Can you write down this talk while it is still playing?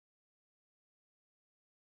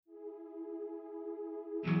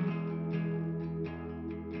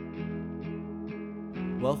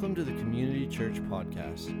Welcome to the Community Church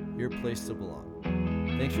Podcast, your place to belong.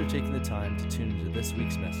 Thanks for taking the time to tune into this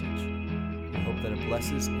week's message. We hope that it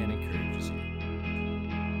blesses and encourages you.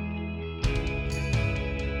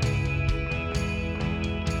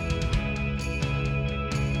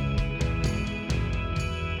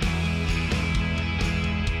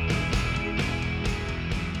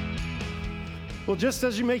 Well, just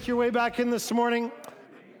as you make your way back in this morning,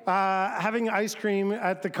 having ice cream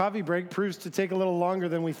at the coffee break proves to take a little longer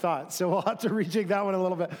than we thought. So we'll have to rejig that one a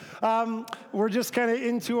little bit. We're just kind of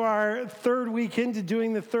into our third week into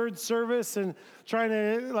doing the third service and trying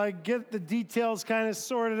to get the details kind of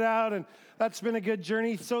sorted out. And that's been a good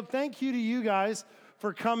journey. So thank you to you guys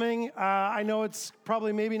for coming. I know it's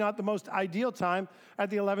probably maybe not the most ideal time at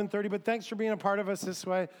the 11:30, but thanks for being a part of us this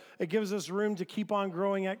way. It gives us room to keep on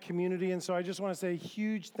growing at Community. And so I just want to say a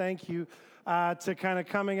huge thank you to kind of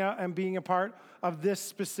coming out and being a part of this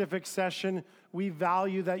specific session. We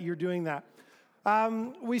value that you're doing that.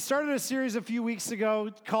 We started a series a few weeks ago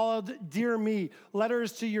called Dear Me,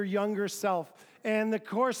 Letters to Your Younger Self. And the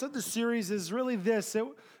course of the series is really this.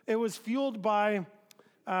 It was fueled by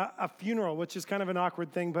a funeral, which is kind of an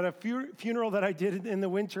awkward thing, but a funeral that I did in the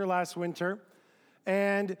winter last winter.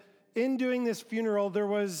 And in doing this funeral, there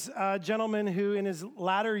was a gentleman who in his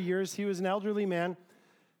latter years, he was an elderly man,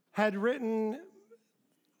 had written,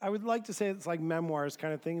 I would like to say it's like memoirs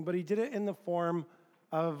kind of thing, but he did it in the form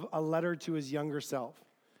of a letter to his younger self.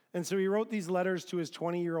 And so he wrote these letters to his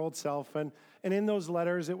 20-year-old self, and in those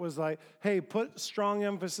letters, it was like, hey, put strong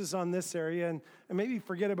emphasis on this area, and maybe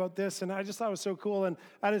forget about this. And I just thought it was so cool. And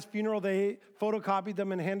at his funeral, they photocopied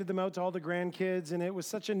them and handed them out to all the grandkids, and it was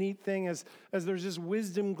such a neat thing as there's just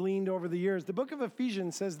wisdom gleaned over the years. The book of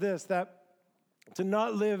Ephesians says this, that to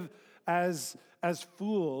not live as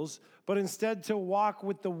fools, but instead to walk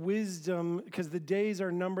with the wisdom, because the days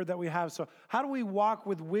are numbered that we have. So how do we walk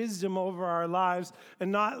with wisdom over our lives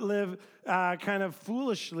and not live kind of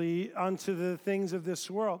foolishly onto the things of this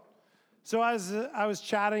world? So as I was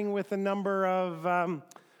chatting with a number of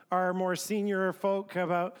our more senior folk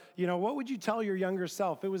about, what would you tell your younger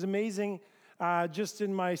self? It was amazing just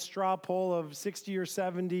in my straw poll of 60 or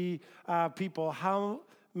 70 people, how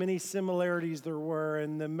many similarities there were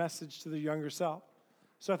in the message to the younger self.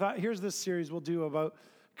 So I thought, here's this series we'll do about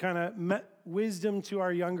kind of wisdom to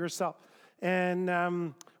our younger self.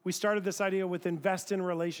 And we started this idea with invest in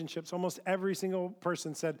relationships. Almost every single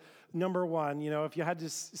person said, number one, if you had to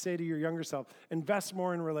say to your younger self, invest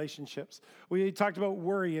more in relationships. We talked about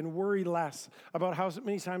worry and worry less, about how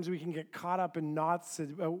many times we can get caught up in knots,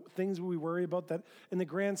 about things we worry about that in the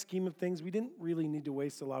grand scheme of things, we didn't really need to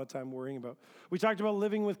waste a lot of time worrying about. We talked about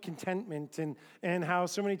living with contentment and how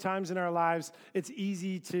so many times in our lives, it's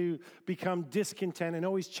easy to become discontent and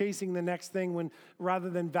always chasing the next thing rather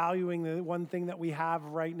than valuing the one thing that we have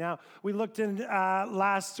right now. We looked in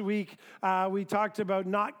last week, we talked about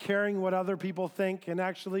not caring what other people think and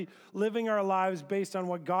actually living our lives based on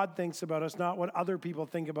what God thinks about us, not what other people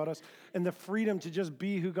think about us, and the freedom to just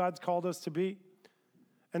be who God's called us to be.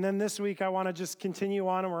 And then this week, I want to just continue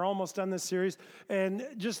on, and we're almost done this series, and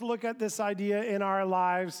just look at this idea in our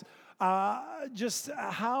lives. Just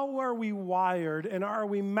how are we wired, and are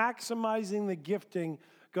we maximizing the gifting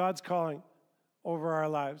God's calling over our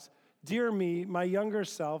lives? Dear me, my younger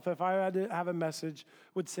self, if I had to have a message,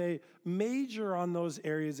 would say, major on those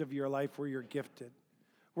areas of your life where you're gifted,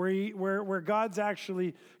 where God's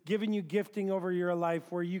actually given you gifting over your life,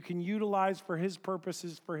 where you can utilize for His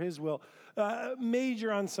purposes, for His will.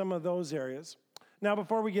 Major on some of those areas. Now,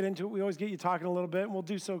 before we get into it, we always get you talking a little bit, and we'll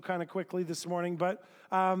do so kind of quickly this morning, but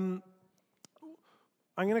I'm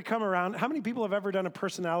going to come around. How many people have ever done a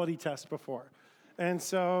personality test before? And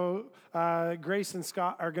so Grace and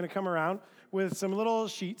Scott are going to come around with some little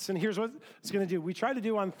sheets. And here's what it's going to do. We try to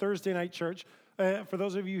do on Thursday night church. For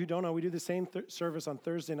those of you who don't know, we do the same service on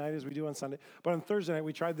Thursday night as we do on Sunday. But on Thursday night,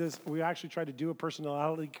 we actually tried to do a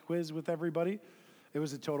personality quiz with everybody. It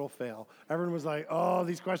was a total fail. Everyone was like, oh,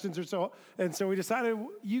 these questions are so... And so we decided,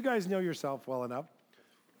 you guys know yourself well enough.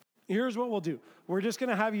 Here's what we'll do. We're just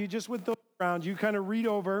going to have you, just with those around, you kind of read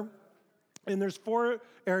over. And there's 4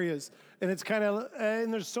 areas, and it's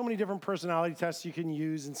and there's so many different personality tests you can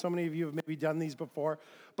use, and so many of you have maybe done these before.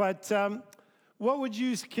 But what would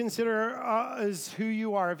you consider as who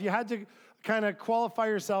you are? If you had to kind of qualify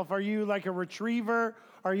yourself, are you like a retriever?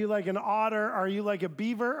 Are you like an otter? Are you like a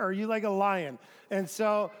beaver? Or are you like a lion? And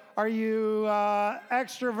so are you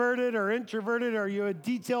extroverted or introverted? Are you a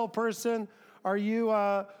detail person? Are you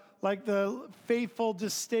like the faithful,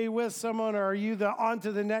 just stay with someone, or are you the on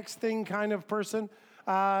to the next thing kind of person?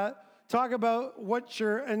 talk about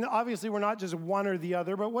and obviously we're not just one or the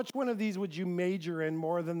other, but which one of these would you major in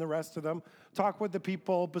more than the rest of them? Talk with the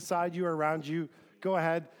people beside you or around you. Go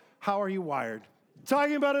ahead. How are you wired?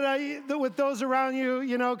 Talking about it with those around you,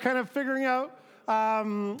 kind of figuring out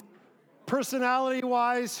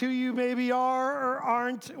personality-wise who you maybe are or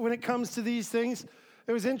aren't when it comes to these things.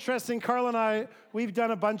 It was interesting. Carl and I, we've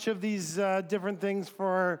done a bunch of these different things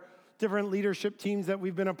for different leadership teams that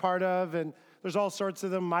we've been a part of, and there's all sorts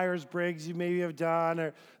of them. Myers-Briggs you maybe have done,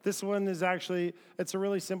 or this one is actually, it's a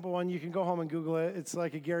really simple one. You can go home and Google it. It's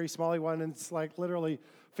like a Gary Smalley one, and it's like literally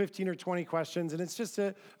 15 or 20 questions, and it's just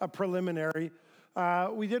a preliminary.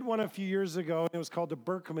 We did one a few years ago, and it was called the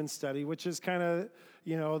Berkman Study, which is kind of,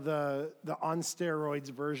 the on steroids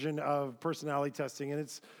version of personality testing. And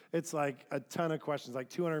it's like a ton of questions, like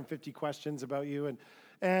 250 questions about you.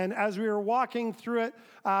 And as we were walking through it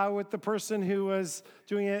with the person who was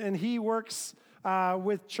doing it, and he works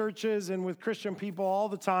with churches and with Christian people all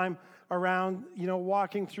the time around,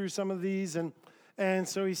 walking through some of these. And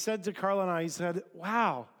so he said to Carl and I, he said,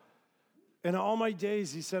 wow. In all my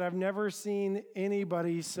days, he said, I've never seen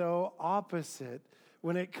anybody so opposite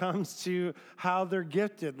when it comes to how they're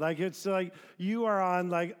gifted. Like, it's like you are on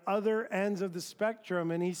like other ends of the spectrum.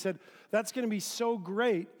 And he said, that's going to be so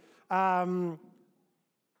great in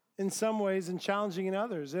some ways and challenging in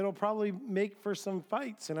others. It'll probably make for some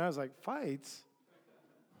fights. And I was like, fights?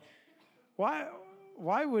 Why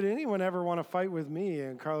would anyone ever want to fight with me?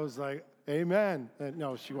 And Carl was like, amen. And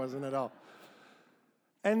no, she wasn't at all.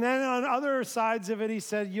 And then on other sides of it, he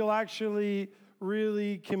said, you'll actually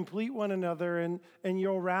really complete one another and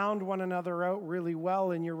you'll round one another out really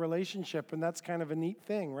well in your relationship. And that's kind of a neat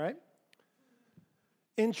thing, right?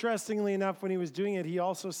 Interestingly enough, when he was doing it, he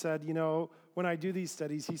also said, when I do these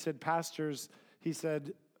studies, he said pastors, he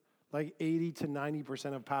said like 80 to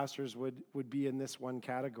 90% of pastors would be in this one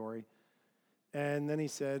category. And then he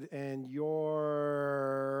said, and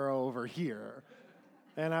you're over here.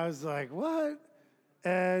 And I was like, what?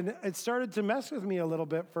 And it started to mess with me a little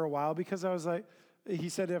bit for a while because I was like, he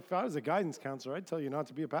said, if I was a guidance counselor, I'd tell you not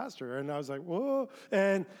to be a pastor. And I was like, whoa.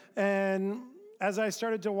 And as I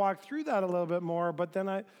started to walk through that a little bit more, but then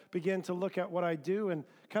I began to look at what I do, and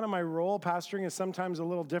kind of my role pastoring is sometimes a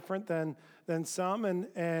little different than some,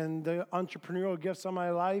 and the entrepreneurial gifts on my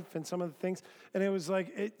life and some of the things. And it was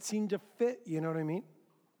like, it seemed to fit, you know what I mean?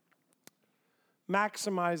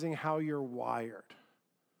 Maximizing how you're wired.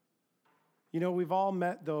 We've all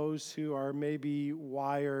met those who are maybe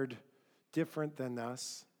wired different than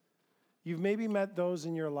us. You've maybe met those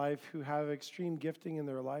in your life who have extreme gifting in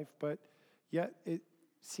their life, but yet it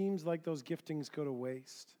seems like those giftings go to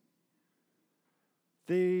waste.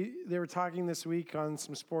 They were talking this week on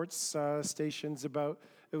some sports stations about,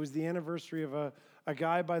 it was the anniversary of a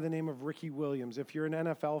guy by the name of Ricky Williams. If you're an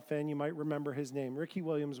NFL fan, you might remember his name. Ricky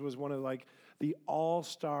Williams was one of like the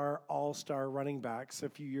all-star running backs a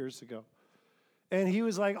few years ago. And he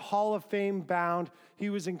was like Hall of Fame bound. He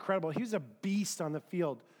was incredible. He was a beast on the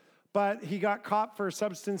field. But he got caught for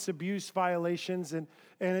substance abuse violations, and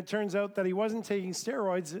it turns out that he wasn't taking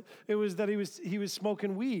steroids. It was that he was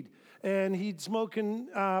smoking weed, and he'd smoking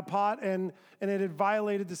pot, and it had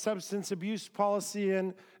violated the substance abuse policy.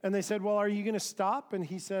 And they said, well, are you going to stop? And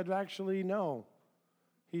he said, actually, no.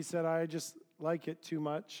 He said, I just like it too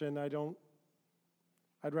much, and I'd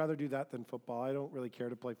rather do that than football. I don't really care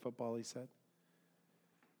to play football, he said.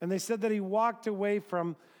 And they said that he walked away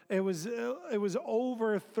from, it was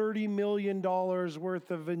over $30 million worth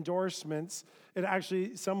of endorsements. It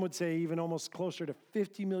actually, some would say even almost closer to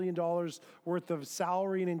 $50 million worth of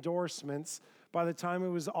salary and endorsements by the time it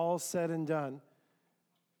was all said and done.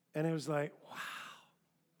 And it was like, wow.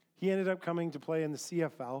 He ended up coming to play in the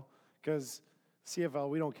CFL because CFL,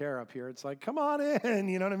 we don't care up here. It's like, come on in,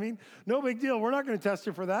 you know what I mean? No big deal. We're not going to test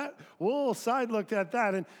you for that. We'll side look at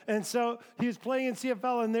that. And so he was playing in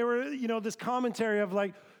CFL, and they were, this commentary of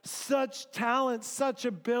like such talent, such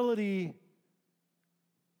ability,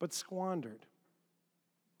 but squandered.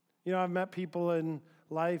 I've met people in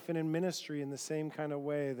life and in ministry in the same kind of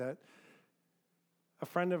way that a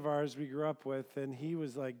friend of ours we grew up with, and he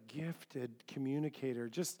was like gifted communicator,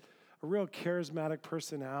 just a real charismatic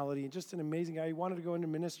personality, and just an amazing guy. He wanted to go into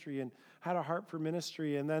ministry and had a heart for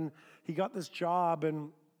ministry. And then he got this job, and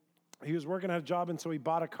he was working at a job, and so he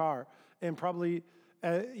bought a car. And probably,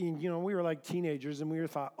 we were like teenagers, and we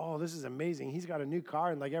thought, oh, this is amazing. He's got a new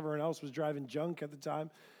car, and like everyone else was driving junk at the time.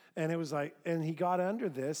 And it was like, and he got under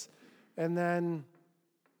this, and then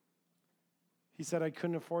he said, I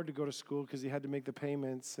couldn't afford to go to school because he had to make the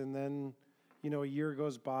payments. And then, a year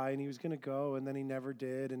goes by, and he was going to go, and then he never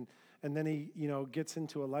did. And and then he, gets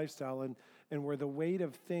into a lifestyle and where the weight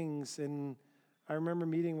of things, and I remember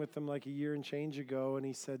meeting with him like a year and change ago, and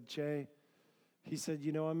he said, Jay,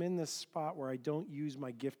 I'm in this spot where I don't use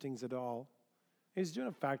my giftings at all. He's doing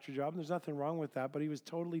a factory job, and there's nothing wrong with that, but he was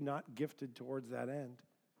totally not gifted towards that end.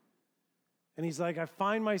 And he's like, I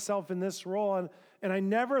find myself in this role, and I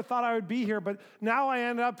never thought I would be here, but now I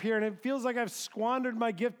end up here, and it feels like I've squandered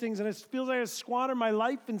my giftings, and it feels like I've squandered my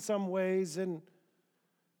life in some ways, and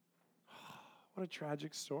what a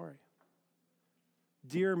tragic story.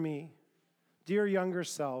 Dear me, dear younger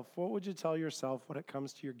self, what would you tell yourself when it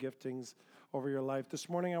comes to your giftings over your life? This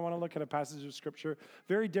morning, I want to look at a passage of Scripture,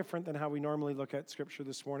 very different than how we normally look at Scripture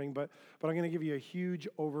this morning, but I'm going to give you a huge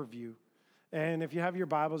overview. And if you have your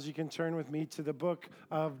Bibles, you can turn with me to the book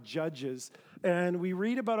of Judges. And we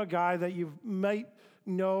read about a guy that you might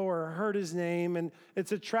know or heard his name, and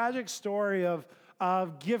it's a tragic story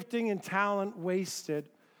of gifting and talent wasted.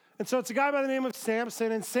 And so it's a guy by the name of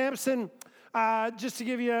Samson, and Samson, just to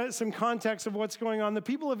give you some context of what's going on, the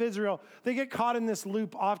people of Israel, they get caught in this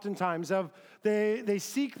loop oftentimes of they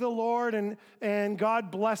seek the Lord and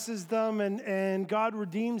God blesses them and God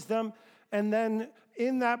redeems them. And then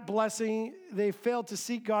in that blessing, they fail to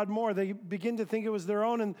seek God more. They begin to think it was their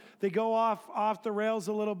own, and they go off the rails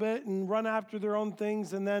a little bit and run after their own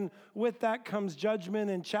things. And then with that comes judgment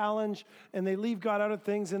and challenge, and they leave God out of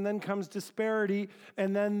things, and then comes disparity,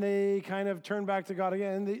 and then they kind of turn back to God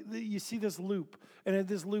again. And you see this loop, and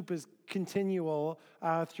this loop is continual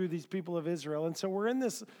through these people of Israel. And so we're in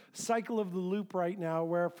this cycle of the loop right now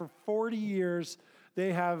where for 40 years,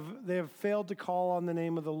 they have failed to call on the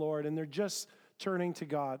name of the Lord, and they're just turning to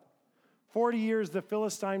God. 40 years, the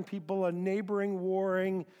Philistine people, a neighboring,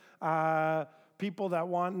 warring people that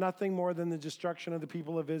want nothing more than the destruction of the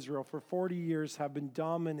people of Israel, for 40 years have been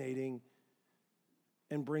dominating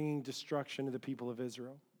and bringing destruction to the people of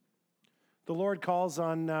Israel. The Lord calls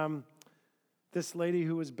on this lady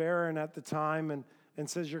who was barren at the time and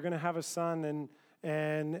says, you're going to have a son,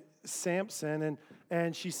 and Samson,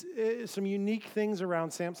 and she's some unique things around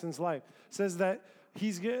Samson's life. It says that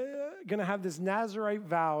he's going to have this Nazirite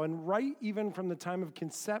vow, and right even from the time of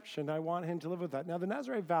conception, I want him to live with that. Now, the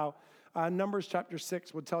Nazirite vow, Numbers chapter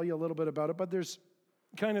 6 will tell you a little bit about it, but there's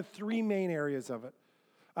kind of three main areas of it.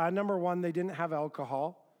 Number one, they didn't have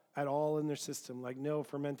alcohol at all in their system, like no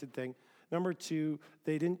fermented thing. Number two,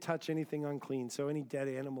 they didn't touch anything unclean, so any dead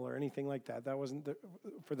animal or anything like that. That wasn't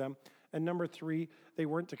for them. And number three, they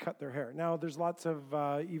weren't to cut their hair. Now, there's lots of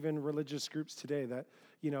even religious groups today that,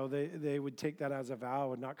 they would take that as a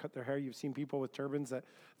vow and not cut their hair. You've seen people with turbans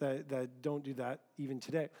that don't do that even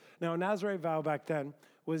today. Now, a Nazirite vow back then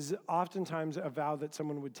was oftentimes a vow that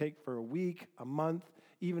someone would take for a week, a month,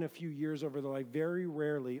 even a few years over their life. Very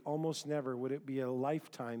rarely, almost never, would it be a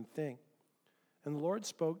lifetime thing. And the Lord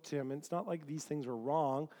spoke to him, and it's not like these things were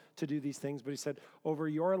wrong to do these things, but he said, over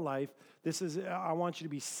your life, I want you to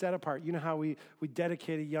be set apart. You know how we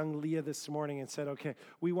dedicated young Leah this morning and said, okay,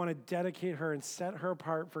 we want to dedicate her and set her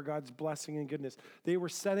apart for God's blessing and goodness. They were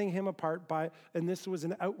setting him apart and this was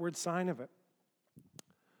an outward sign of it.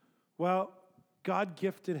 Well, God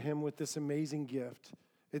gifted him with this amazing gift.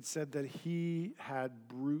 It said that he had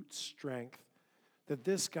brute strength, that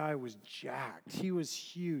this guy was jacked. He was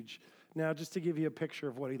huge. Now, just to give you a picture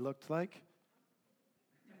of what he looked like,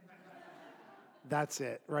 that's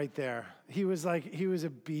it right there. He was a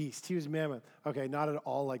beast. He was mammoth. Okay, not at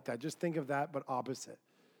all like that. Just think of that, but opposite.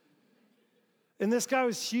 And this guy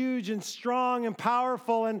was huge and strong and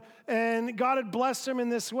powerful, and God had blessed him in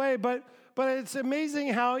this way. But it's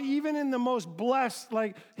amazing how even in the most blessed,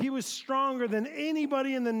 like he was stronger than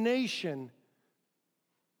anybody in the nation.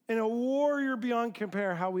 And a warrior beyond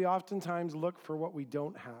compare, how we oftentimes look for what we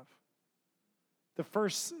don't have. The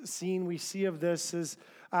first scene we see of this is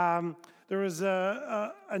there was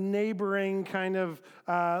a neighboring kind of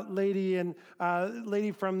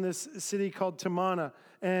lady from this city called Timnah,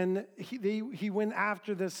 and he went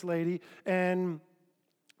after this lady, and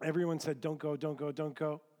everyone said, "Don't go, don't go, don't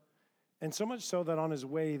go." And so much so that on his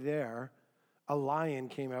way there, a lion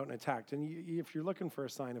came out and attacked. And if you're looking for a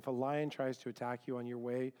sign, if a lion tries to attack you on your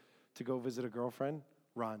way to go visit a girlfriend,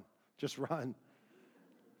 run. Just run.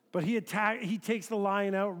 But he takes the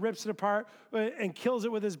lion out, rips it apart, and kills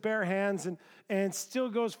it with his bare hands and still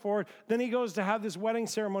goes forward. Then he goes to have this wedding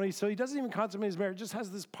ceremony, so he doesn't even consummate his marriage, just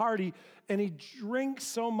has this party, and he drinks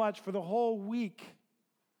so much for the whole week.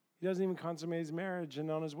 He doesn't even consummate his marriage,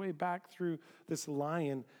 and on his way back through, this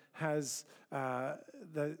lion has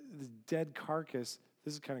the dead carcass.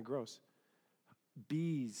 This is kind of gross.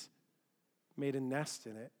 Bees made a nest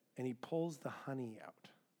in it, and he pulls the honey out.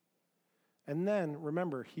 And then,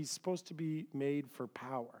 remember, he's supposed to be made for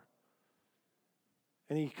power.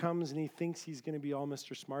 And he comes and he thinks he's going to be all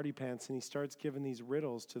Mr. Smarty Pants, and he starts giving these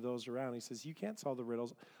riddles to those around. He says, you can't solve the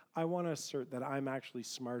riddles. I want to assert that I'm actually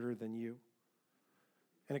smarter than you.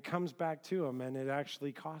 And it comes back to him, and it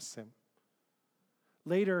actually costs him.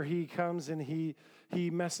 Later, he comes and he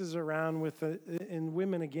messes around with and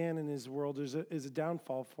women again in his world is a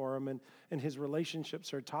downfall for him, and his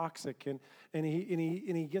relationships are toxic, and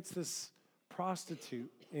he gets this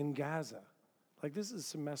prostitute in Gaza. Like, this is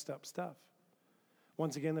some messed up stuff.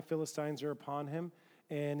 Once again, the Philistines are upon him,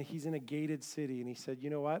 and he's in a gated city, and he said, you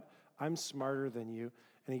know what? I'm smarter than you.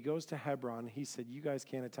 And he goes to Hebron. He said, you guys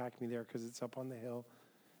can't attack me there because it's up on the hill.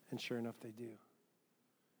 And sure enough, they do.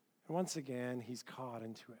 And once again, he's caught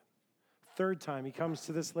into it. Third time, he comes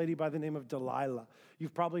to this lady by the name of Delilah.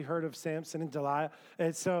 You've probably heard of Samson and Delilah.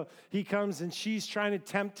 And so he comes and she's trying to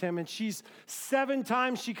tempt him. And she's 7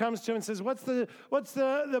 times she comes to him and says, what's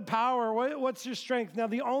the power? What's your strength? Now,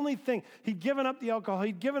 the only thing, he'd given up the alcohol.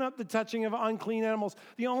 He'd given up the touching of unclean animals.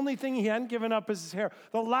 The only thing he hadn't given up is his hair.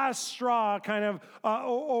 The last straw kind of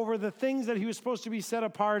over the things that he was supposed to be set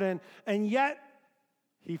apart in. And yet,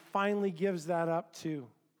 he finally gives that up too.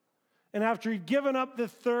 And after he'd given up the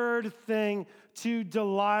third thing to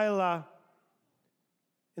Delilah,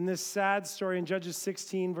 in this sad story in Judges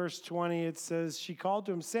 16, verse 20, it says, she called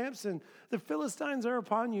to him, Samson, the Philistines are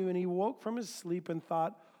upon you. And he woke from his sleep and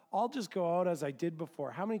thought, I'll just go out as I did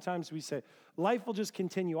before. How many times do we say, life will just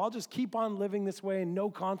continue. I'll just keep on living this way and no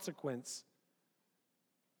consequence.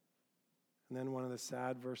 And then one of the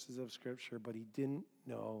sad verses of Scripture, but he didn't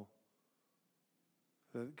know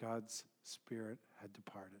that God's Spirit had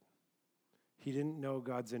departed. He didn't know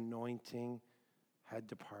God's anointing had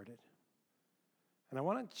departed. And I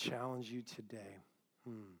want to challenge you today.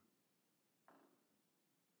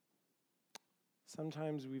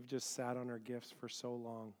 Sometimes we've just sat on our gifts for so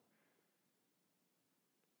long.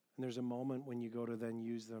 And there's a moment when you go to then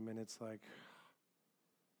use them and it's like,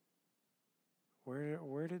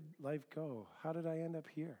 where did life go? How did I end up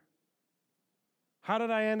here? How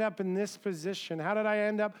did I end up in this position? How did I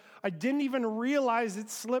end up? I didn't even realize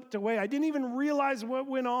it slipped away. I didn't even realize what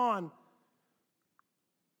went on.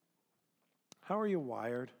 How are you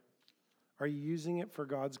wired? Are you using it for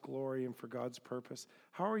God's glory and for God's purpose?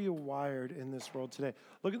 How are you wired in this world today?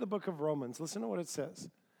 Look at the book of Romans. Listen to what it says.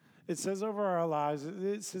 It says over our lives,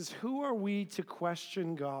 it says, who are we to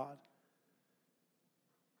question God?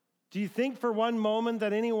 Do you think for one moment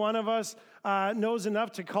that any one of us knows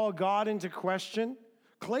enough to call God into question?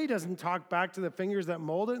 Clay doesn't talk back to the fingers that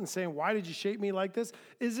mold it and saying, why did you shape me like this?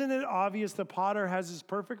 Isn't it obvious the potter has his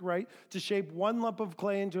perfect right to shape one lump of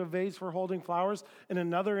clay into a vase for holding flowers and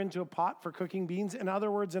another into a pot for cooking beans? In other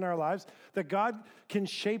words, in our lives, that God can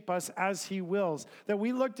shape us as he wills. That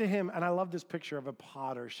we look to him, and I love this picture of a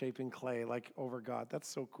potter shaping clay like over God. That's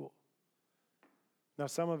so cool. Now,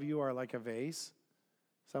 some of you are like a vase.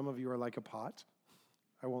 Some of you are like a pot.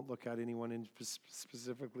 I won't look at anyone in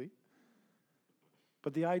specifically.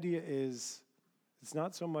 But the idea is, it's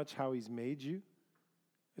not so much how he's made you.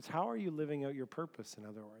 It's how are you living out your purpose, in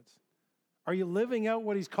other words. Are you living out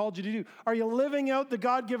what he's called you to do? Are you living out the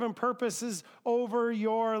God-given purposes over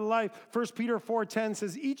your life? 1 Peter 4:10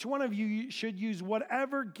 says, each one of you should use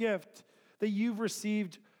whatever gift that you've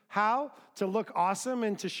received. How? To look awesome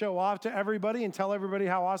and to show off to everybody and tell everybody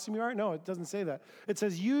how awesome you are? No, it doesn't say that. It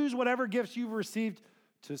says use whatever gifts you've received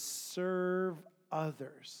to serve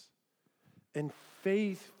others and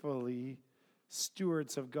faithfully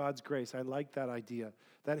stewards of God's grace. I like that idea,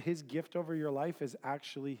 that his gift over your life is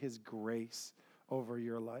actually his grace over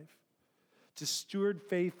your life. To steward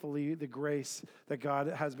faithfully the grace that God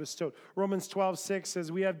has bestowed. Romans 12:6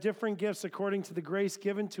 says, we have different gifts according to the grace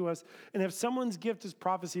given to us. And if someone's gift is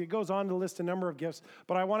prophecy, it goes on to list a number of gifts,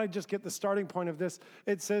 but I want to just get the starting point of this.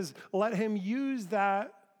 It says, let him use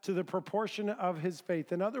that to the proportion of his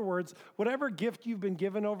faith. In other words, whatever gift you've been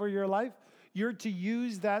given over your life, you're to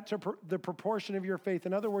use that to the proportion of your faith.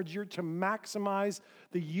 In other words, you're to maximize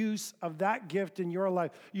the use of that gift in your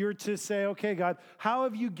life. You're to say, okay, God, how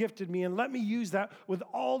have you gifted me? And let me use that with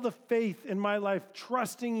all the faith in my life,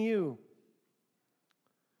 trusting you.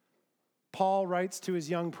 Paul writes to his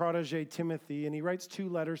young protege, Timothy, and he writes 2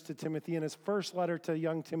 letters to Timothy. In his first letter to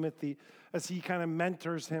young Timothy, as he kind of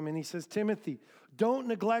mentors him, and he says, Timothy, don't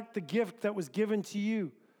neglect the gift that was given to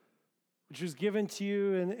you, which was given to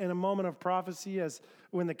you in a moment of prophecy as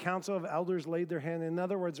when the council of elders laid their hand. In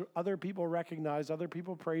other words, other people recognized, other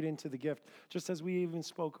people prayed into the gift, just as we even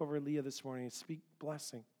spoke over Leah this morning. Speak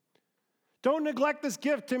blessing. Don't neglect this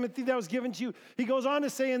gift, Timothy, that was given to you. He goes on to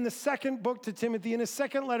say in the second book to Timothy, in his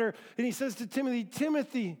second letter, and he says to Timothy,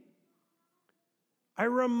 Timothy, I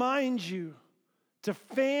remind you to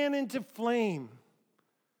fan into flame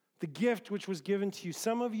the gift which was given to you.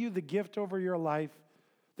 Some of you, the gift over your life,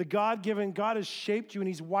 the God-given, God has shaped you and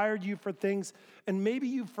he's wired you for things, and maybe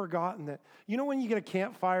you've forgotten that. You know when you get a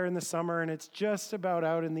campfire in the summer and it's just about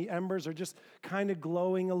out and the embers are just kind of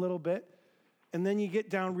glowing a little bit, and then you get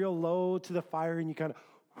down real low to the fire and you kind of,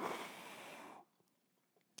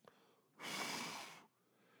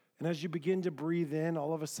 and as you begin to breathe in,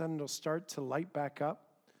 all of a sudden it'll start to light back up.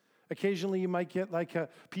 Occasionally you might get like a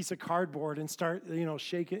piece of cardboard and start,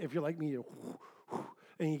 shake it. If you're like me,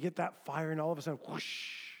 and you get that fire and all of a sudden,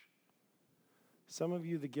 whoosh. Some of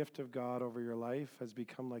you, the gift of God over your life has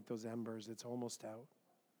become like those embers. It's almost out.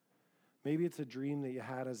 Maybe it's a dream that you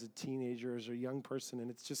had as a teenager, as a young person,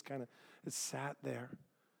 and it's just kind of, it's sat there.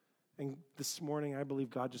 And this morning, I believe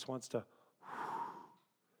God just wants to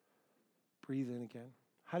breathe in again.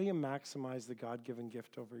 How do you maximize the God-given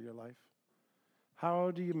gift over your life?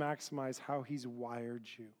 How do you maximize how he's wired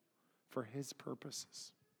you for his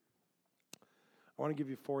purposes? I want to give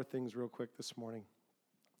you 4 things real quick this morning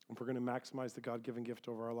if we're going to maximize the God-given gift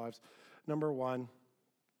over our lives. Number 1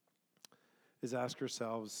 is ask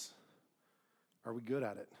yourselves, are we good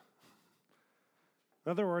at it?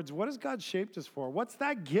 In other words, what has God shaped us for? What's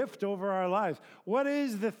that gift over our lives? What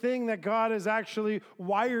is the thing that God has actually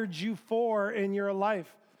wired you for in your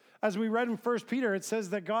life? As we read in 1 Peter, it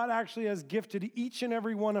says that God actually has gifted each and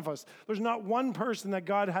every one of us. There's not one person that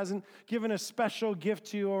God hasn't given a special gift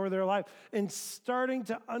to over their life. And starting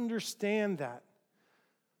to understand that.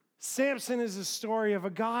 Samson is a story of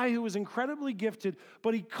a guy who was incredibly gifted,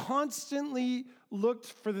 but he constantly looked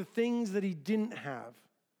for the things that he didn't have.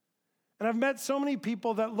 And I've met so many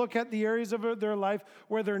people that look at the areas of their life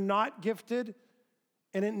where they're not gifted,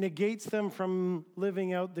 and it negates them from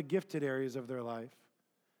living out the gifted areas of their life.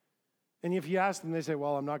 And if you ask them, they say,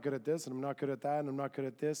 well, I'm not good at this, and I'm not good at that, and I'm not good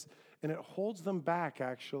at this. And it holds them back,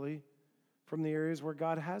 actually, from the areas where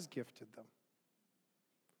God has gifted them.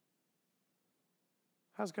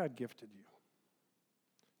 How's God gifted you?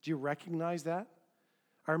 Do you recognize that?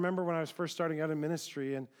 I remember when I was first starting out in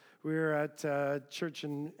ministry, and we were at church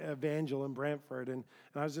in Evangel in Brantford, and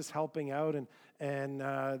I was just helping out, and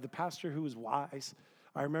the pastor who was wise,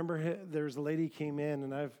 I remember there was a lady came in,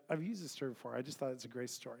 and I've used this story before. I just thought it's a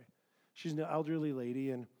great story. She's an elderly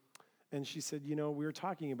lady, and she said, we were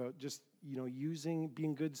talking about just,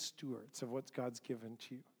 being good stewards of what God's given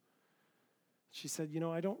to you. She said,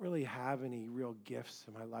 I don't really have any real gifts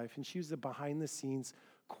in my life. And she was a behind-the-scenes,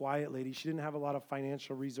 quiet lady. She didn't have a lot of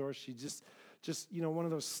financial resource. She just one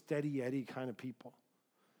of those steady Eddie kind of people.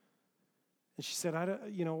 And she said,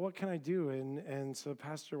 what can I do? And so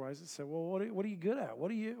Pastor Wise said, well, what are you good at?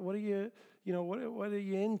 What are you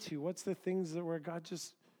into? What's the things where God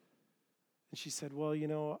just... And she said,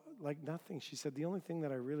 well, like nothing. She said, the only thing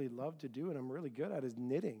that I really love to do and I'm really good at is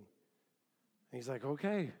knitting. And he's like,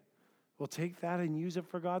 okay, well, take that and use it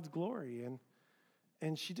for God's glory.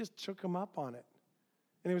 And she just took him up on it.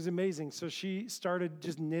 And it was amazing. So she started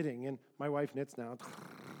just knitting. And my wife knits now,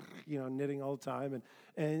 knitting all the time.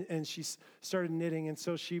 And she started knitting. And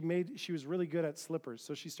so she was really good at slippers.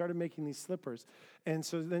 So she started making these slippers. And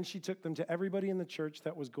so then she took them to everybody in the church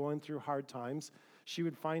that was going through hard times. She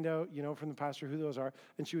would find out, from the pastor who those are,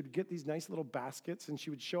 and she would get these nice little baskets, and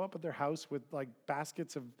she would show up at their house with like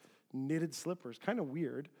baskets of knitted slippers. Kind of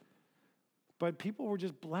weird, but people were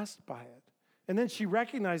just blessed by it. And then she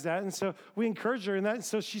recognized that, and so we encouraged her in that. And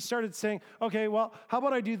so she started saying, okay, well, how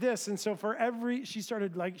about I do this? And so she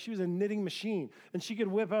started she was a knitting machine, and she could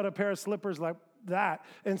whip out a pair of slippers like that.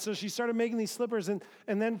 And so she started making these slippers, and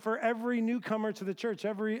then for every newcomer to the church,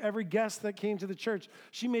 every guest that came to the church,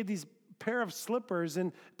 she made these pair of slippers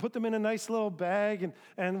and put them in a nice little bag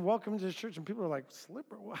and welcome to the church. And people were like,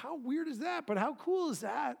 slipper? Well, how weird is that? But how cool is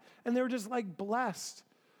that? And they were just like blessed.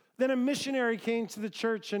 Then a missionary came to the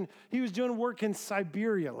church, and he was doing work in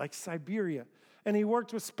Siberia. And he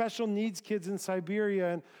worked with special needs kids in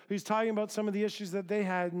Siberia, and he was talking about some of the issues that they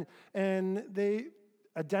had, and they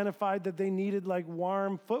identified that they needed like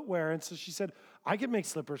warm footwear. And so she said, I could make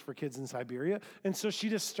slippers for kids in Siberia. And so she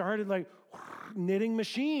just started like knitting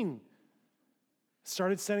machine.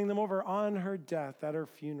 Started sending them over. On her death, at her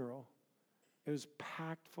funeral, it was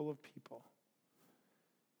packed full of people.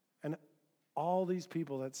 And all these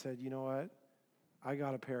people that said, you know what? I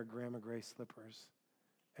got a pair of Grandma Gray slippers,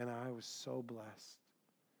 and I was so blessed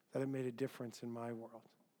that it made a difference in my world.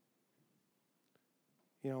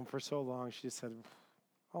 For so long, she just said,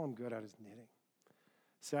 all I'm good at is knitting.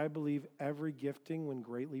 See, I believe every gifting, when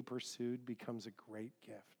greatly pursued, becomes a great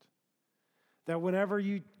gift. That whenever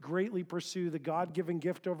you greatly pursue the God-given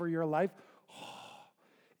gift over your life,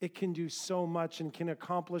 it can do so much and can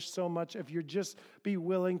accomplish so much if you just be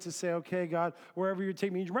willing to say, okay, God, wherever you're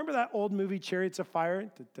taking me. You remember that old movie, Chariots of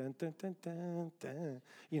Fire? Dun, dun, dun, dun,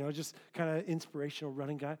 dun. Just kind of inspirational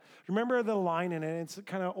running guy. Remember the line in it? It's a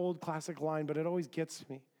kind of old classic line, but it always gets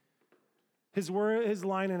me. His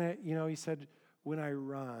line in it, he said, when I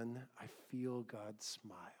run, I feel God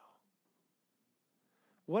smile.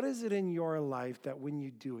 What is it in your life that when you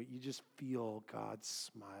do it, you just feel God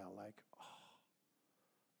smile like,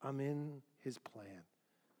 oh, I'm in his plan.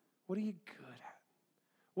 What are you good at?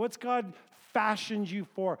 What's God fashioned you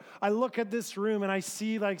for? I look at this room and I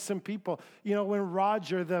see like some people, when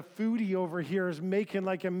Roger, the foodie over here, is making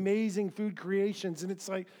like amazing food creations, and it's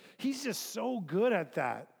like, he's just so good at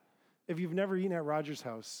that. If you've never eaten at Roger's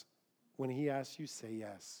house, when he asks you, say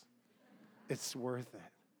yes. It's worth it.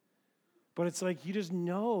 But it's like, you just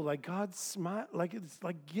know, like God's smile, like it's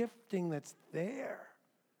like gifting that's there.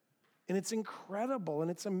 And it's incredible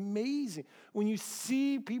and it's amazing. When you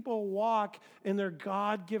see people walk in their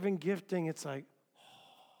God-given gifting, it's like,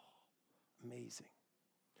 oh, amazing.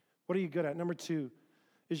 What are you good at? Number 2,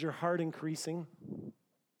 is your heart increasing?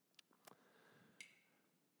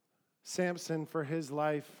 Samson, for his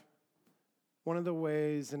life, one of the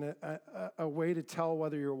ways, and a way to tell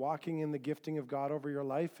whether you're walking in the gifting of God over your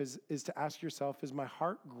life is to ask yourself, is my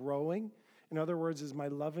heart growing? In other words, is my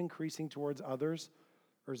love increasing towards others?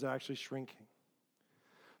 Or is it actually shrinking?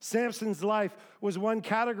 Samson's life was one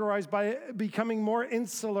categorized by becoming more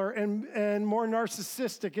insular and more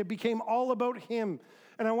narcissistic. It became all about him.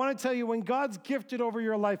 And I want to tell you, when God's gifted over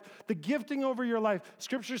your life, the gifting over your life,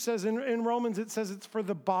 Scripture says in Romans, it says it's for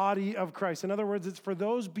the body of Christ. In other words, it's for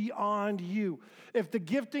those beyond you. If the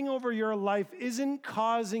gifting over your life isn't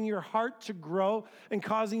causing your heart to grow and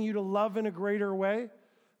causing you to love in a greater way,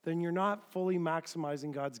 then you're not fully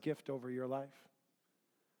maximizing God's gift over your life.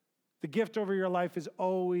 The gift over your life is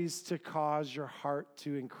always to cause your heart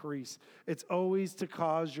to increase. It's always to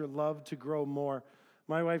cause your love to grow more.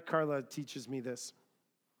 My wife, Carla, teaches me this.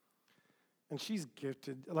 And she's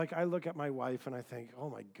gifted. Like, I look at my wife and I think, oh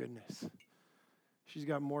my goodness, she's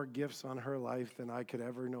got more gifts on her life than I could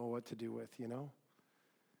ever know what to do with,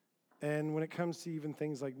 And when it comes to even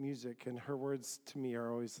things like music, and her words to me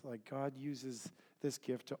are always like, God uses this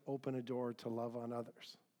gift to open a door to love on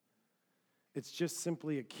others. It's just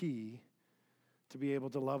simply a key to be able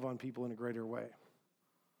to love on people in a greater way.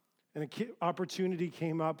 And an opportunity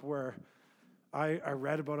came up where I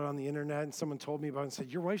read about it on the internet, and someone told me about it and said,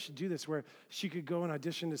 your wife should do this, where she could go and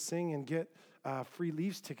audition to sing and get free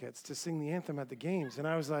Leafs tickets to sing the anthem at the games. And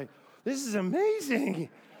I was like, this is amazing.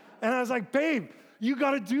 And I was like, babe, you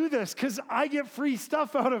got to do this because I get free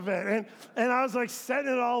stuff out of it. And I was like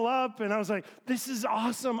setting it all up, and I was like, this is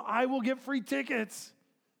awesome. I will get free tickets.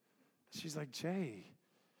 She's like, Jay,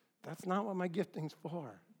 that's not what my gifting's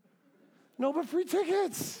for. No, but free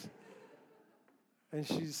tickets. And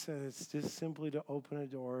she said, it's just simply to open a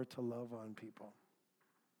door to love on people.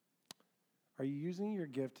 Are you using your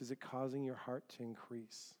gift? Is it causing your heart to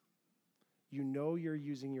increase? You know you're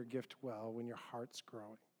using your gift well when your heart's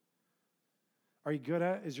growing. Are you good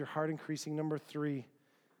at? Is your heart increasing? Number 3,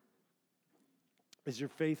 is your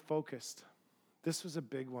faith focused? This was a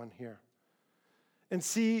big one here. And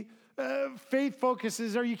see, faith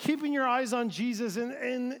focuses, are you keeping your eyes on Jesus?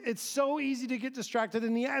 And it's so easy to get distracted,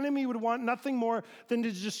 and the enemy would want nothing more than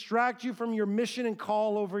to distract you from your mission and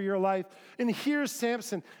call over your life. And here's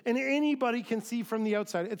Samson, and anybody can see from the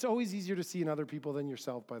outside. It's always easier to see in other people than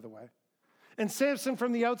yourself, by the way. And Samson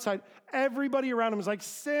from the outside, everybody around him is like,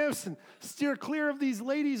 Samson, steer clear of these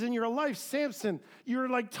ladies in your life. Samson, you're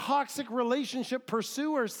like toxic relationship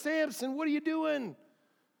pursuer. Samson, what are you doing?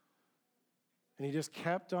 And he just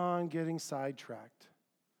kept on getting sidetracked.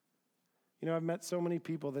 I've met so many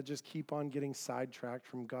people that just keep on getting sidetracked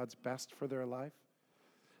from God's best for their life.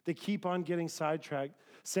 They keep on getting sidetracked.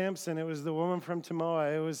 Samson, it was the woman from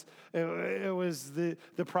Temoa. It was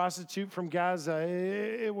the prostitute from Gaza.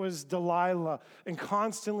 It was Delilah. And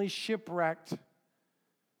constantly shipwrecked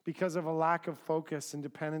because of a lack of focus and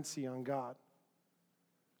dependency on God.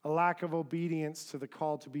 A lack of obedience to the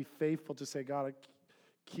call to be faithful, to say, God,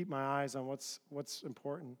 keep my eyes on what's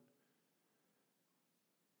important.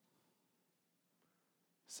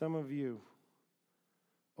 Some of you,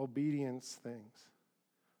 obedience things,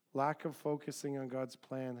 lack of focusing on God's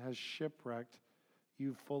plan has shipwrecked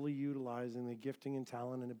you fully utilizing the gifting and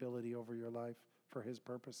talent and ability over your life for his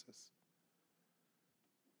purposes.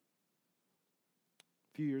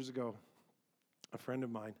 A few years ago, a friend of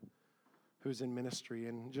mine who's in ministry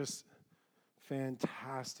and just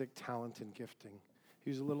fantastic talent and gifting. He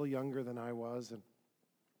was a little younger than I was, and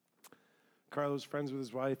Carlo was friends with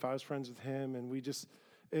his wife. I was friends with him, and we just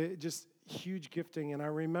just huge gifting. And I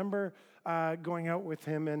remember going out with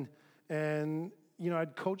him, and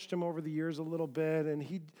I'd coached him over the years a little bit, and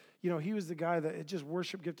he was the guy that just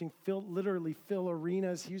worship gifting literally fill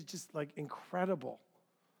arenas. He was just like incredible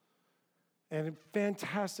and a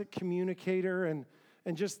fantastic communicator, and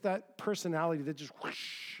just that personality that just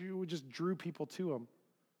drew people to him.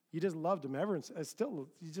 You just loved him.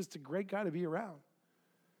 He's just a great guy to be around.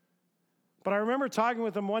 But I remember talking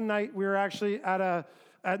with him one night. We were actually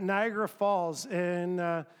at Niagara Falls, and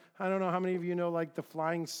I don't know how many of you know like the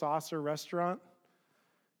Flying Saucer restaurant.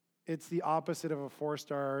 It's the opposite of a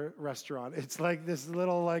 4-star restaurant. It's like this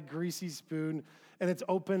little like greasy spoon, and it's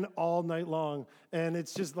open all night long, and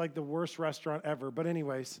it's just like the worst restaurant ever. But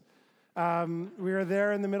anyways, we were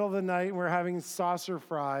there in the middle of the night, and we're having saucer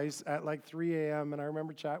fries at like 3 a.m., and I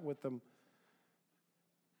remember chatting with them.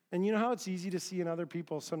 And you know how it's easy to see in other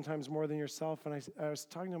people sometimes more than yourself? And I was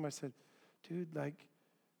talking to him, I said, dude, like,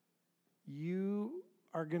 you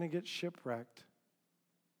are going to get shipwrecked.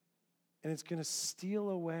 And it's going to steal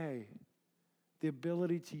away the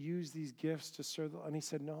ability to use these gifts to serve. And he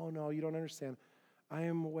said, no, you don't understand. I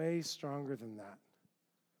am way stronger than that.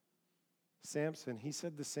 Samson, he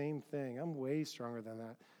said the same thing. I'm way stronger than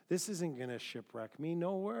that. This isn't going to shipwreck me.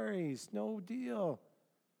 No worries. No deal.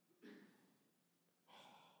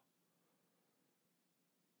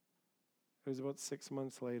 It was about 6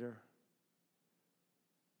 months later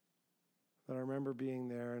that I remember being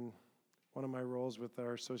there, and one of my roles with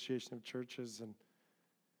our Association of Churches, and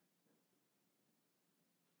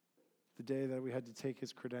the day that we had to take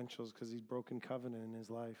his credentials because he's broken covenant in his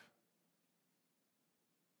life.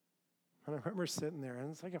 And I remember sitting there, and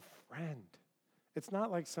it's like a friend. It's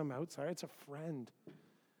not like some outsider, it's a friend.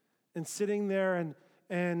 And sitting there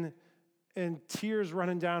and tears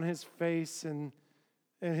running down his face, and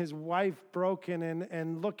his wife broken,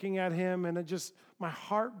 and looking at him, and it just my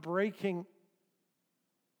heart breaking.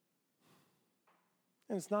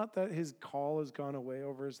 And it's not that his call has gone away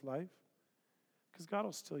over his life, because God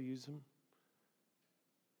will still use him.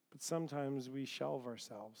 But sometimes we shelve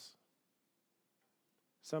ourselves.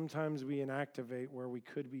 Sometimes we inactivate where we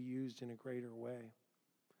could be used in a greater way.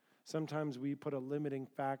 Sometimes we put a limiting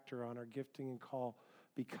factor on our gifting and call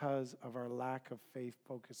because of our lack of faith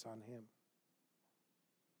focus on him.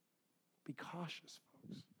 Be cautious,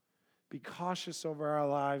 folks. Be cautious over our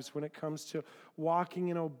lives when it comes to walking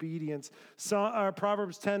in obedience. So,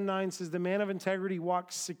 Proverbs 10:9 says, the man of integrity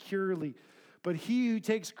walks securely, but he who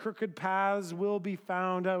takes crooked paths will be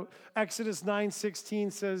found out. Exodus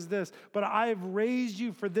 9:16 says this, but I have raised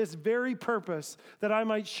you for this very purpose, that I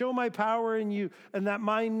might show my power in you, and that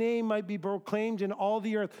my name might be proclaimed in all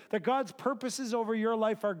the earth. That God's purposes over your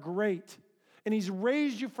life are great. And he's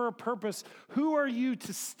raised you for a purpose. Who are you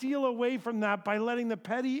to steal away from that by letting the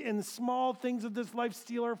petty and small things of this life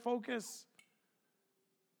steal our focus?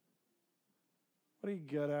 What are you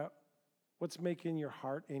good at? What's making your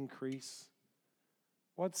heart increase?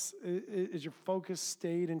 Is your focus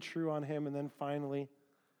stayed and true on him? And then finally,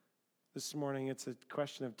 this morning, it's a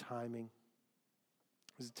question of timing.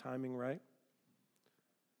 Is the timing right?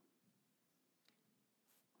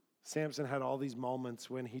 Samson had all these moments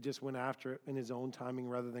when he just went after it in his own timing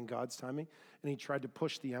rather than God's timing, and he tried to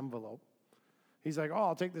push the envelope. He's like,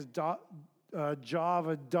 I'll take this jaw of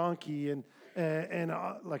a donkey and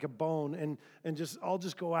like a bone, and I'll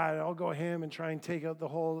just go at it. I'll go ham and try and take out the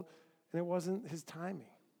whole, and it wasn't his timing.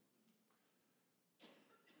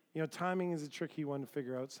 Timing is a tricky one to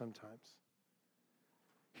figure out sometimes.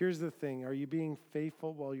 Here's the thing. Are you being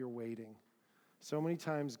faithful while you're waiting? So many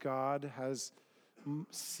times God has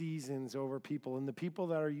seasons over people, and the people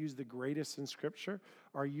that are used the greatest in Scripture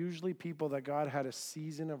are usually people that God had a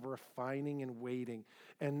season of refining and waiting,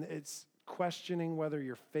 and it's questioning whether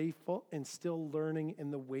you're faithful and still learning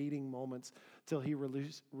in the waiting moments till he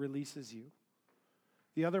releases you.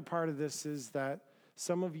 The other part of this is that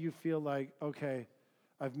some of you feel like, okay,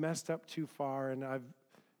 I've messed up too far, and I've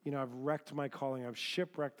wrecked my calling. I've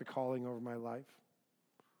shipwrecked the calling over my life.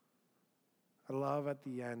 I love at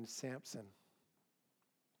the end Samson.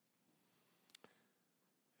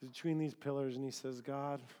 Between these pillars, and he says,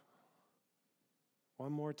 God,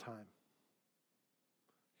 one more time.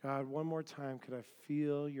 God, one more time, could I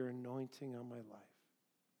feel your anointing on my life?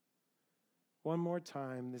 One more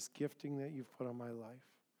time, this gifting that you've put on my life.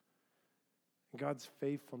 And God's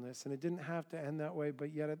faithfulness. And it didn't have to end that way,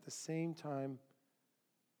 but yet at the same time,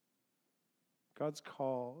 God's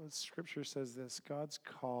call, Scripture says this, God's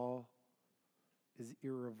call is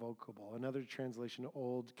irrevocable. Another translation,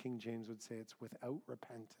 Old King James would say it's without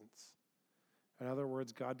repentance. In other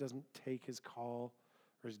words, God doesn't take his call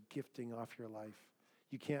or his gifting off your life.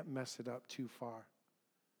 You can't mess it up too far.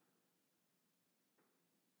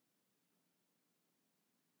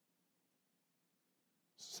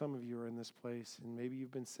 Some of you are in this place, and maybe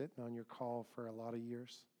you've been sitting on your call for a lot of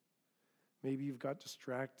years. Maybe you've got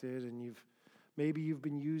distracted, and maybe you've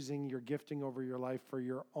been using your gifting over your life for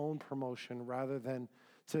your own promotion rather than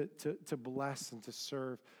to bless and to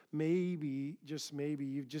serve. Maybe, just maybe,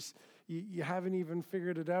 you haven't even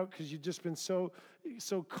figured it out because you've just been so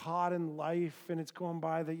caught in life and it's going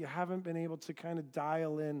by that you haven't been able to kind of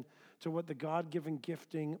dial in to what the God-given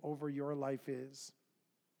gifting over your life is.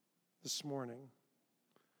 This morning,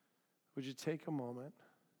 would you take a moment?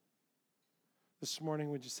 This morning,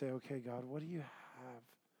 would you say, okay, God, what do you have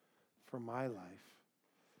for my life?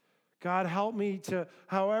 God, help me to,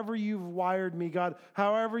 however you've wired me, God,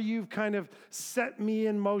 however you've kind of set me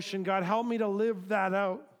in motion, God, help me to live that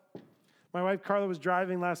out. My wife, Carla, was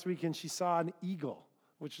driving last week and she saw an eagle,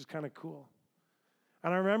 which was kind of cool.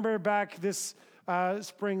 And I remember back this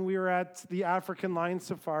spring, we were at the African Lion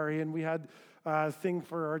Safari and we had a thing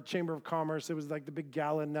for our Chamber of Commerce. It was like the big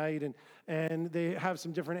gala night and they have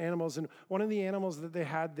some different animals. And one of the animals that they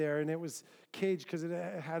had there, and it was caged because it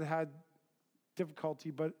had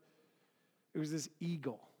difficulty, but it was this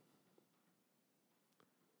eagle.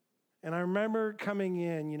 And I remember coming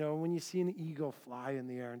in, when you see an eagle fly in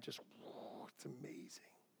the air and just, it's amazing.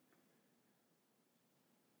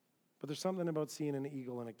 But there's something about seeing an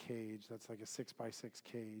eagle in a cage that's like a 6x6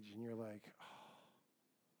 cage, and you're like, oh,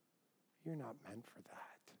 you're not meant for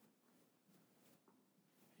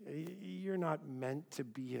that. You're not meant to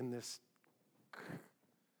be in this.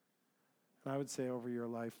 And I would say over your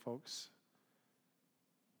life, folks,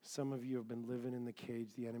 some of you have been living in the cage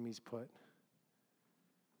the enemy's put.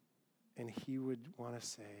 And he would want to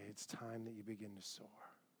say, it's time that you begin to soar.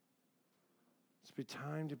 It's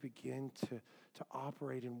time to begin to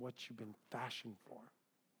operate in what you've been fashioned for.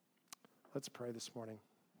 Let's pray this morning.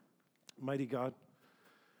 Mighty God,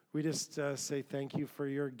 we just say thank you for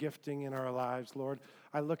your gifting in our lives, Lord.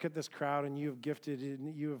 I look at this crowd and you have gifted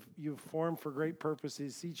and you've formed for great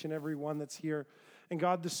purposes, each and every one that's here. And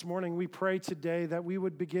God, this morning we pray today that we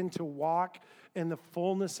would begin to walk in the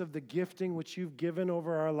fullness of the gifting which you've given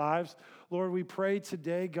over our lives. Lord, we pray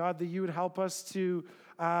today, God, that you would help us to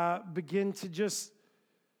begin to just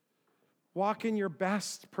walk in your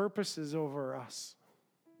best purposes over us.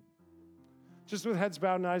 Just with heads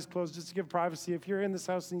bowed and eyes closed, just to give privacy. If you're in this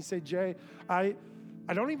house and you say, Jay, I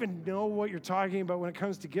don't even know what you're talking about when it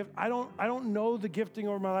comes to gift. I don't know the gifting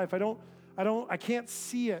over my life. I can't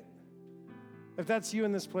see it. If that's you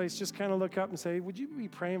in this place, just kind of look up and say, would you be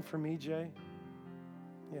praying for me, Jay?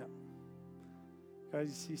 Yeah. Guys,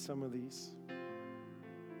 you see some of these.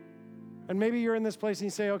 And maybe you're in this place and you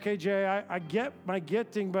say, okay, Jay, I get my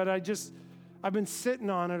gifting, but I've been sitting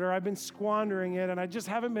on it or I've been squandering it and I just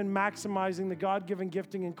haven't been maximizing the God-given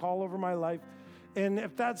gifting and call over my life. And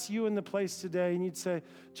if that's you in the place today and you'd say,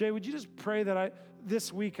 Jay, would you just pray that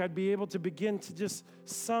this week I'd be able to begin to just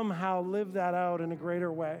somehow live that out in a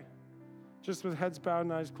greater way? Just with heads bowed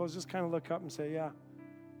and eyes closed, just kind of look up and say, yeah,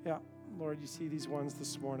 Lord, you see these ones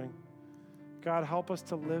this morning. God, help us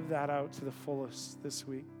to live that out to the fullest this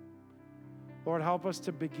week. Lord, help us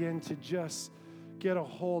to begin to just get a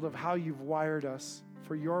hold of how you've wired us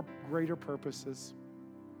for your greater purposes.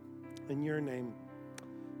 In your name,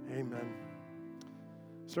 amen.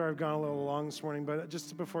 Sorry I've gone a little long this morning, but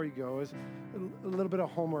just before you go, is a little bit of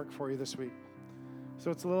homework for you this week. So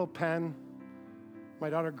it's a little pen. My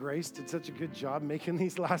daughter Grace did such a good job making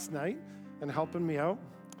these last night and helping me out.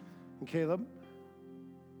 And Caleb,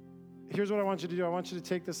 here's what I want you to do. I want you to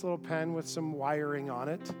take this little pen with some wiring on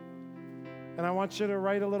it. And I want you to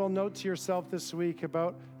write a little note to yourself this week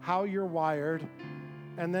about how you're wired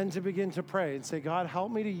and then to begin to pray and say, God,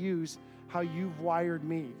 help me to use how you've wired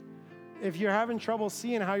me. If you're having trouble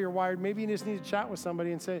seeing how you're wired, maybe you just need to chat with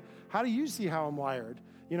somebody and say, how do you see how I'm wired?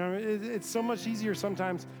 It's so much easier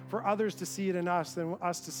sometimes for others to see it in us than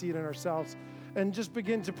us to see it in ourselves. And just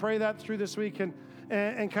begin to pray that through this week and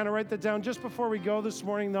kind of write that down. Just before we go this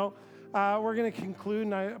morning, though, we're going to conclude,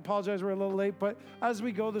 and I apologize we're a little late, but as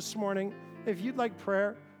we go this morning, if you'd like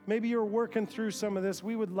prayer, maybe you're working through some of this,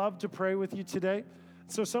 we would love to pray with you today.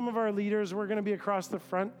 So some of our leaders, we're going to be across the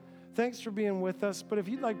front. Thanks for being with us. But if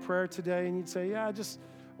you'd like prayer today and you'd say, I just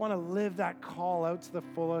want to live that call out to the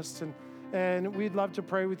fullest, and we'd love to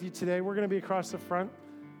pray with you today, we're going to be across the front.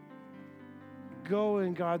 Go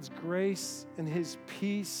in God's grace and his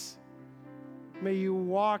peace. May you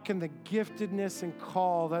walk in the giftedness and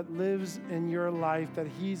call that lives in your life, that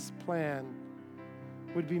he's planned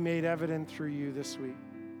would be made evident through you this week.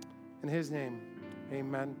 In his name,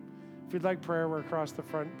 amen. If you'd like prayer, we're across the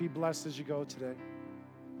front. Be blessed as you go today.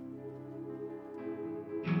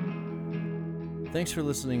 Thanks for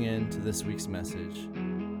listening in to this week's message.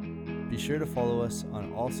 Be sure to follow us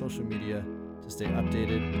on all social media to stay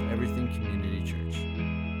updated with everything Community Church.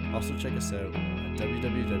 Also check us out at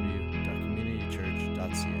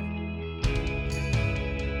www.communitychurch.ca.